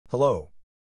Hello.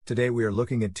 Today we are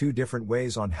looking at two different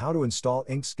ways on how to install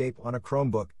Inkscape on a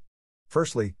Chromebook.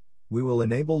 Firstly, we will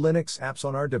enable Linux apps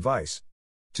on our device.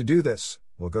 To do this,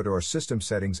 we'll go to our system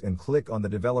settings and click on the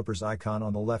developer's icon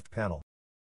on the left panel.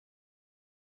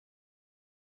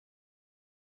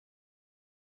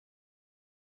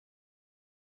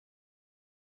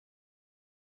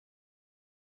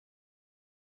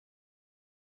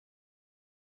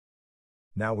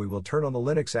 Now we will turn on the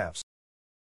Linux apps.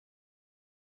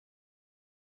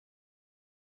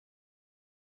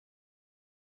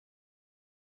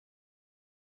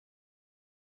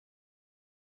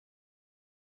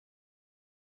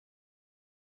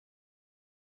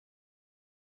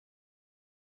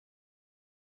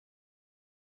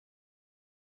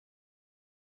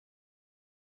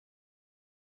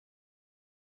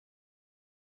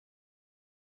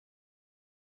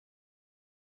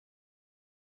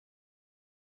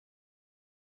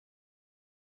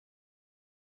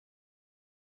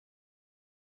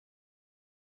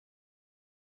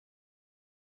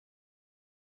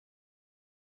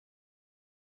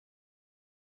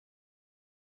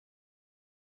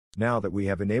 Now that we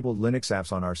have enabled Linux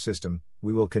apps on our system,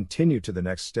 we will continue to the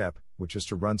next step, which is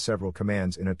to run several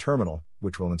commands in a terminal,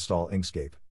 which will install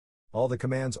Inkscape. All the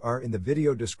commands are in the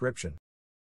video description.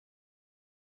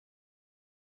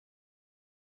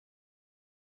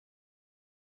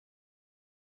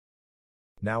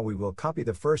 Now we will copy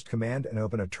the first command and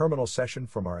open a terminal session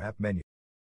from our app menu.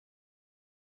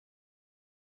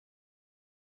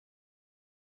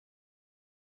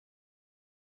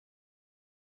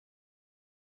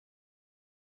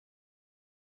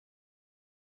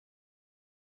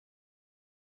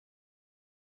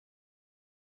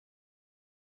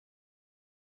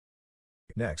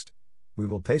 Next, we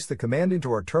will paste the command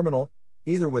into our terminal,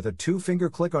 either with a two-finger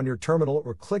click on your terminal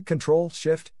or click Ctrl,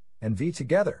 Shift, and V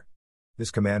together.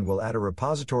 This command will add a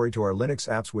repository to our Linux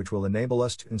apps which will enable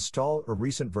us to install a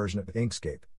recent version of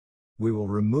Inkscape. We will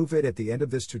remove it at the end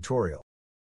of this tutorial.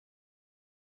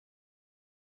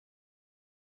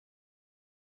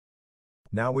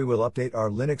 Now we will update our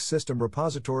Linux system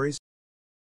repositories.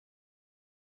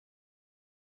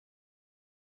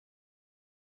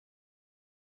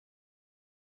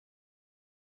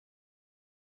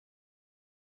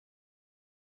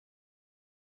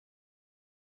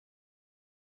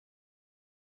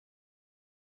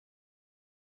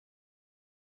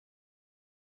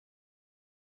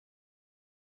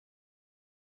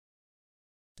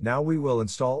 Now we will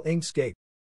install Inkscape.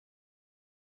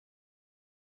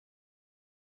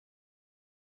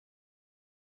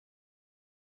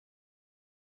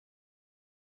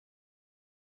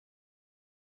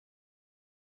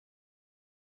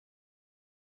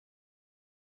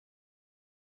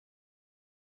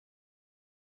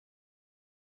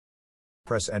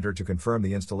 Press Enter to confirm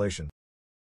the installation.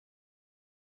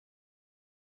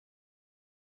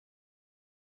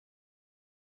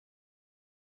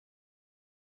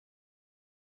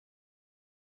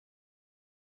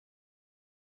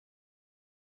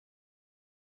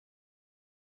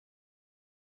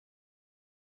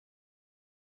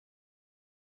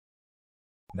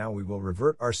 Now we will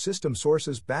revert our system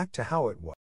sources back to how it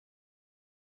was.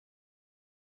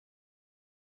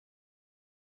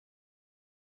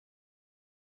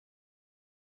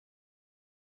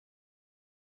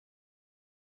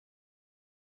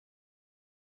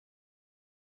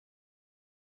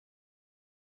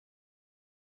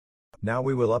 Now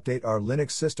we will update our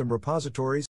Linux system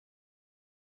repositories.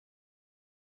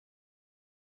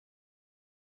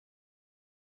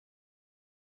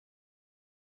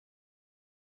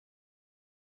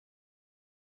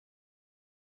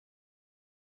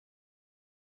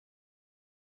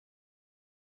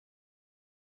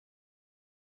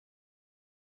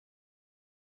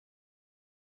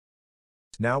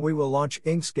 Now we will launch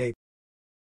Inkscape.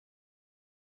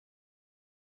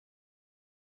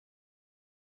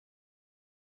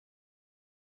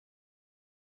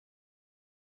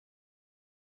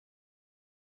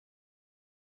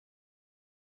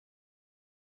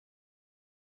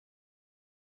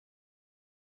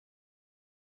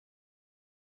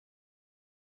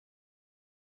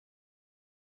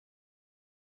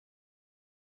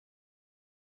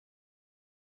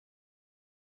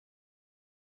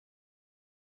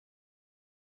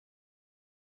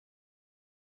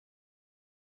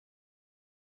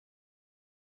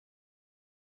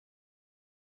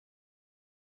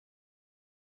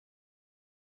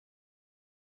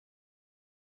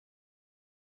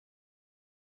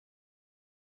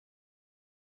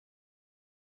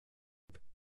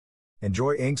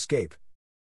 Enjoy Inkscape.